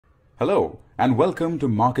Hello and welcome to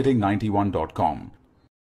marketing91.com.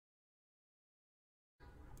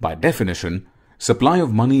 By definition, supply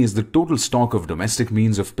of money is the total stock of domestic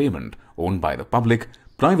means of payment owned by the public,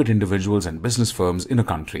 private individuals and business firms in a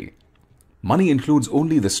country. Money includes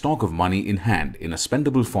only the stock of money in hand in a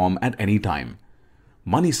spendable form at any time.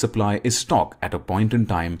 Money supply is stock at a point in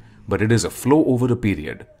time, but it is a flow over a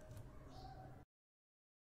period.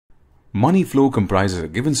 Money flow comprises a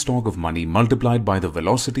given stock of money multiplied by the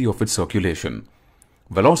velocity of its circulation.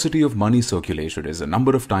 Velocity of money circulated is the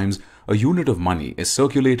number of times a unit of money is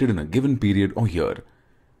circulated in a given period or year.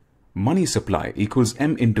 Money supply equals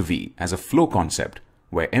M into V as a flow concept,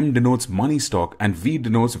 where M denotes money stock and V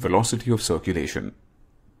denotes velocity of circulation.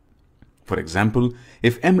 For example,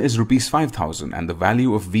 if M is rupees 5,000 and the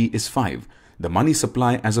value of V is 5, the money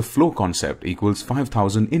supply as a flow concept equals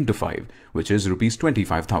 5,000 into 5, which is rupees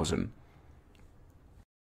 25,000.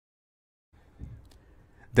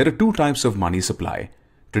 There are two types of money supply,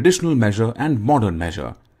 traditional measure and modern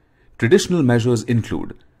measure. Traditional measures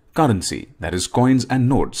include currency, that is coins and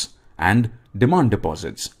notes, and demand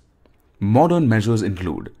deposits. Modern measures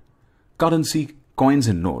include currency, coins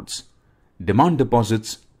and notes, demand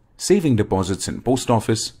deposits, saving deposits in post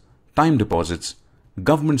office, time deposits,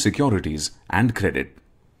 government securities, and credit.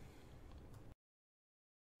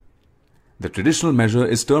 The traditional measure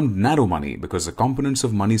is termed narrow money because the components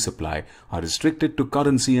of money supply are restricted to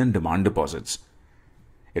currency and demand deposits.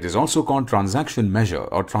 It is also called transaction measure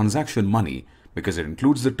or transaction money because it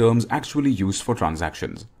includes the terms actually used for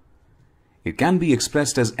transactions. It can be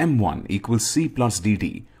expressed as M1 equals C plus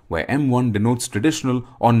DD, where M1 denotes traditional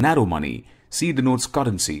or narrow money, C denotes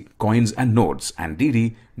currency, coins and notes, and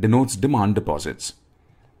DD denotes demand deposits.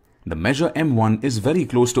 The measure M1 is very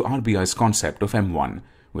close to RBI's concept of M1,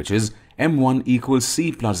 which is M1 equals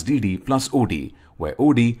C plus DD plus OD, where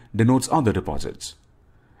OD denotes other deposits.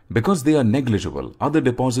 Because they are negligible, other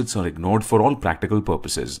deposits are ignored for all practical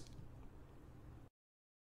purposes.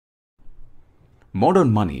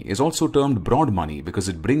 Modern money is also termed broad money because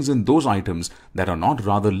it brings in those items that are not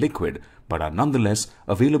rather liquid but are nonetheless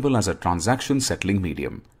available as a transaction settling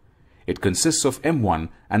medium. It consists of M1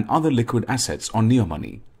 and other liquid assets or near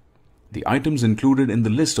money. The items included in the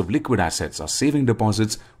list of liquid assets are saving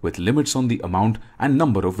deposits with limits on the amount and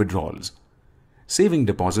number of withdrawals. Saving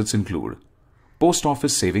deposits include post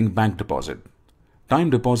office saving bank deposit, time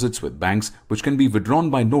deposits with banks which can be withdrawn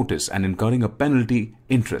by notice and incurring a penalty,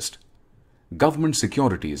 interest, government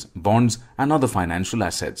securities, bonds and other financial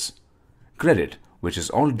assets, credit, which is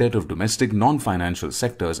all debt of domestic non-financial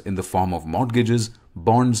sectors in the form of mortgages,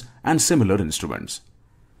 bonds and similar instruments.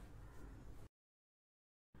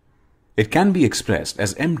 It can be expressed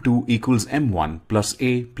as M2 equals M1 plus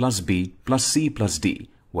A plus B plus C plus D,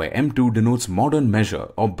 where M2 denotes modern measure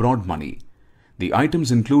or broad money. The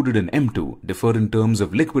items included in M2 differ in terms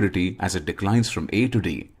of liquidity as it declines from A to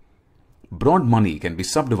D. Broad money can be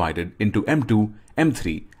subdivided into M2,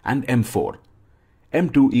 M3 and M4.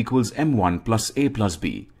 M2 equals M1 plus A plus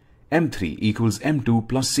B, M3 equals M2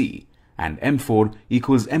 plus C, and M4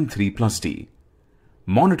 equals M3 plus D.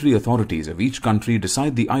 Monetary authorities of each country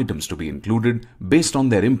decide the items to be included based on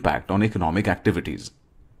their impact on economic activities.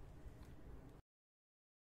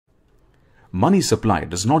 Money supply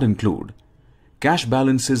does not include cash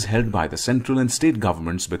balances held by the central and state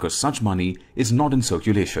governments because such money is not in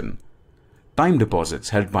circulation, time deposits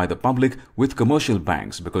held by the public with commercial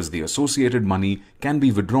banks because the associated money can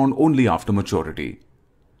be withdrawn only after maturity,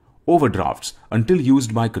 overdrafts until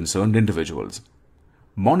used by concerned individuals,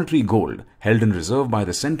 monetary gold held in reserve by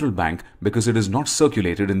the central bank because it is not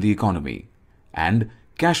circulated in the economy, and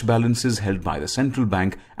cash balances held by the central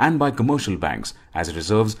bank and by commercial banks as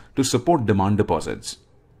reserves to support demand deposits.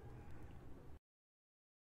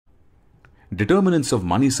 Determinants of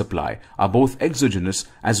money supply are both exogenous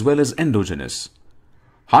as well as endogenous.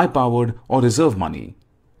 High-powered or reserve money,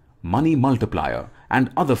 money multiplier,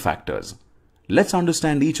 and other factors. Let's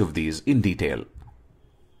understand each of these in detail.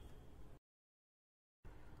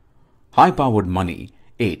 High-powered money,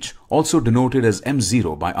 H, also denoted as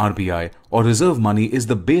M0 by RBI or reserve money, is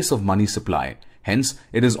the base of money supply, hence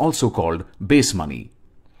it is also called base money.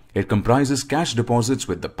 It comprises cash deposits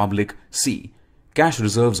with the public, C, cash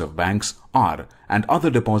reserves of banks, R, and other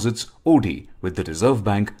deposits, OD, with the reserve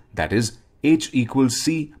bank, that is, H equals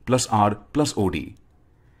C plus R plus OD.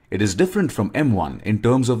 It is different from M1 in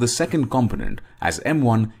terms of the second component, as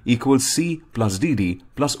M1 equals C plus DD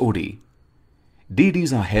plus OD.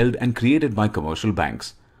 DDs are held and created by commercial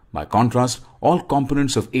banks. By contrast, all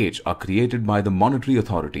components of H are created by the monetary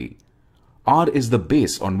authority. R is the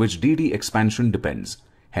base on which DD expansion depends.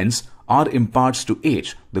 Hence, R imparts to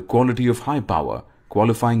H the quality of high power,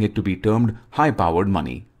 qualifying it to be termed high-powered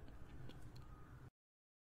money.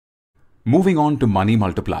 Moving on to money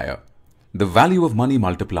multiplier. The value of money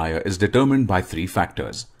multiplier is determined by three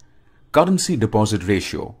factors: currency deposit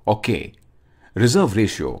ratio or K, reserve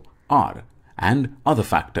ratio R, and other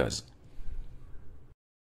factors.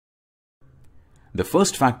 The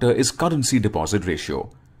first factor is currency deposit ratio.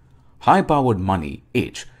 High-powered money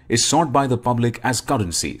H is sought by the public as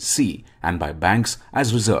currency C and by banks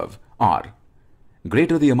as reserve R.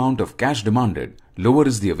 Greater the amount of cash demanded, lower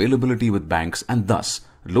is the availability with banks and thus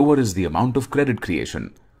lower is the amount of credit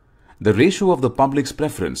creation. The ratio of the public's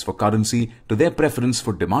preference for currency to their preference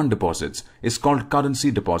for demand deposits is called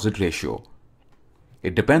currency deposit ratio.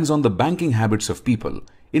 It depends on the banking habits of people,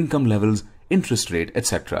 income levels, interest rate,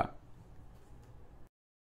 etc.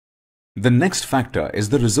 The next factor is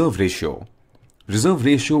the reserve ratio. Reserve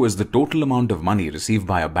ratio is the total amount of money received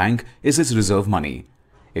by a bank is its reserve money.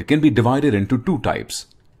 It can be divided into two types: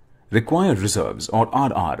 required reserves or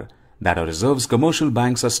RR, that are reserves commercial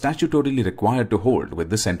banks are statutorily required to hold with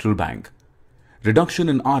the central bank. Reduction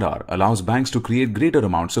in RR allows banks to create greater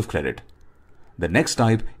amounts of credit. The next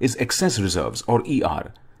type is excess reserves or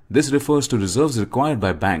ER. This refers to reserves required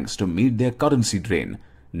by banks to meet their currency drain,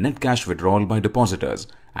 net cash withdrawal by depositors,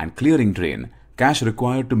 and clearing drain, cash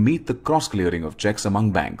required to meet the cross-clearing of checks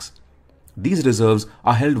among banks. These reserves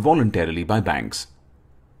are held voluntarily by banks.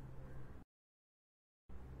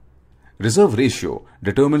 Reserve ratio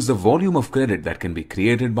determines the volume of credit that can be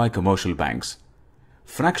created by commercial banks.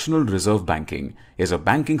 Fractional reserve banking is a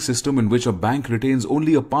banking system in which a bank retains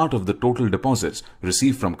only a part of the total deposits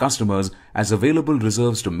received from customers as available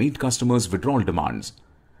reserves to meet customers' withdrawal demands.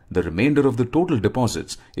 The remainder of the total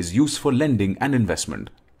deposits is used for lending and investment.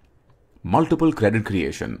 Multiple credit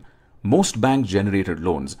creation. Most bank-generated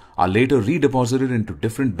loans are later redeposited into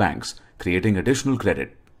different banks, creating additional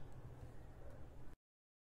credit.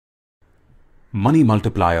 Money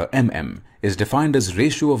multiplier MM is defined as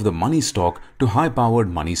ratio of the money stock to high-powered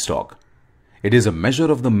money stock. It is a measure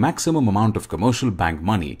of the maximum amount of commercial bank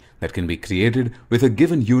money that can be created with a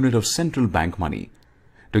given unit of central bank money.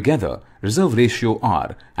 Together, reserve ratio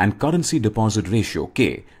R and currency deposit ratio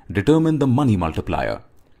K determine the money multiplier.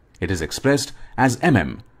 It is expressed as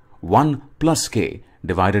MM, 1 plus K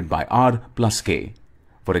divided by R plus K.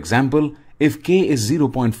 For example, if K is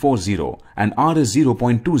 0.40 and R is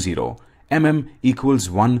 0.20, MM equals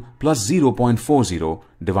 1 plus 0.40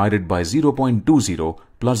 divided by 0.20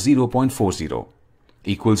 plus 0.40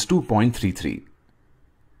 equals 2.33.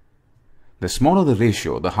 The smaller the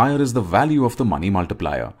ratio, the higher is the value of the money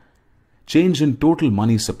multiplier. Change in total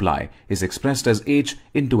money supply is expressed as H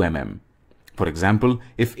into MM. For example,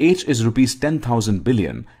 if H is rupees 10,000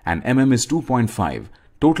 billion and MM is 2.5,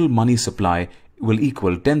 total money supply will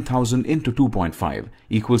equal 10,000 into 2.5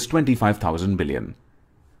 equals 25,000 billion.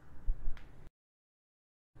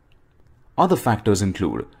 Other factors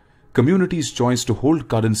include community's choice to hold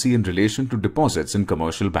currency in relation to deposits in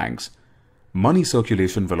commercial banks, money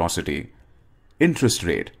circulation velocity, interest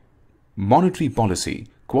rate, monetary policy,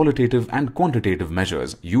 qualitative and quantitative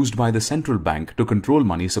measures used by the central bank to control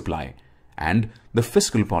money supply, and the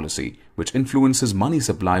fiscal policy, which influences money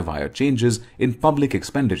supply via changes in public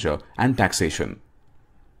expenditure and taxation.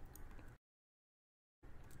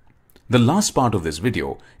 The last part of this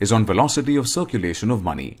video is on velocity of circulation of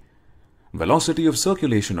money. Velocity of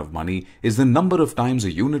circulation of money is the number of times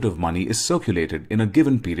a unit of money is circulated in a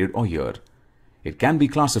given period or year. It can be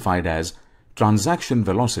classified as transaction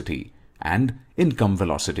velocity and income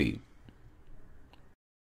velocity.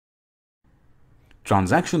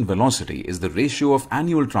 Transaction velocity is the ratio of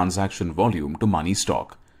annual transaction volume to money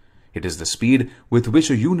stock. It is the speed with which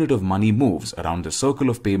a unit of money moves around the circle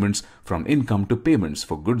of payments from income to payments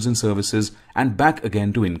for goods and services and back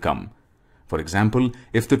again to income. For example,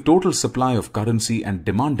 if the total supply of currency and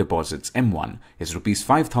demand deposits M1 is rupees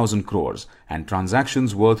 5,000 crores and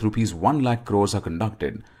transactions worth rupees 1 lakh crores are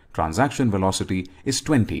conducted, transaction velocity is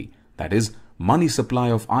 20, that is, money supply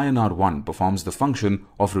of INR 1 performs the function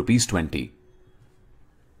of rupees 20.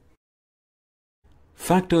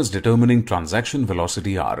 Factors determining transaction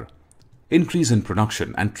velocity are: increase in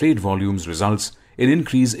production and trade volumes results in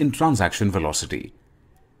increase in transaction velocity.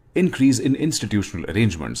 Increase in institutional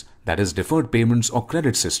arrangements, that is deferred payments or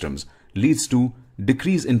credit systems, leads to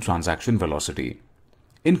decrease in transaction velocity.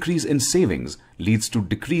 Increase in savings leads to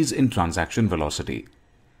decrease in transaction velocity.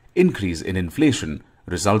 Increase in inflation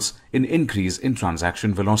results in increase in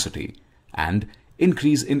transaction velocity. And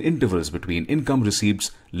increase in intervals between income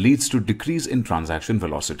receipts leads to decrease in transaction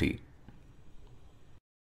velocity.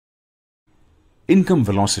 Income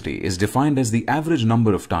velocity is defined as the average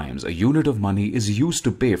number of times a unit of money is used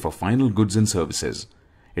to pay for final goods and services.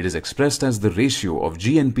 It is expressed as the ratio of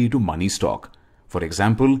GNP to money stock. For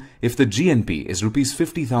example, if the GNP is rupees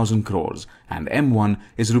 50,000 crores and M1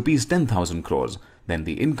 is rupees 10,000 crores, then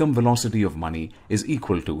the income velocity of money is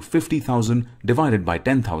equal to 50,000 divided by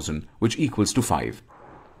 10,000, which equals to 5.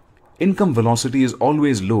 Income velocity is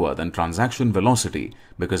always lower than transaction velocity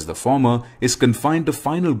because the former is confined to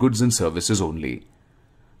final goods and services only.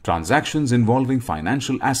 Transactions involving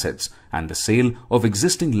financial assets and the sale of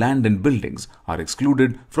existing land and buildings are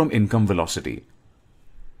excluded from income velocity.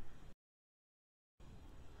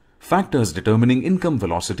 Factors determining income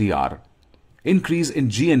velocity are: increase in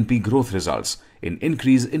GNP growth results in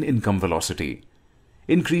increase in income velocity.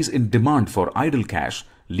 Increase in demand for idle cash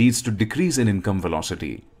leads to decrease in income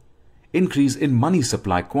velocity. Increase in money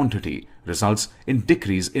supply quantity results in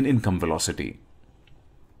decrease in income velocity.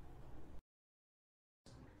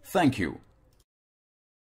 Thank you.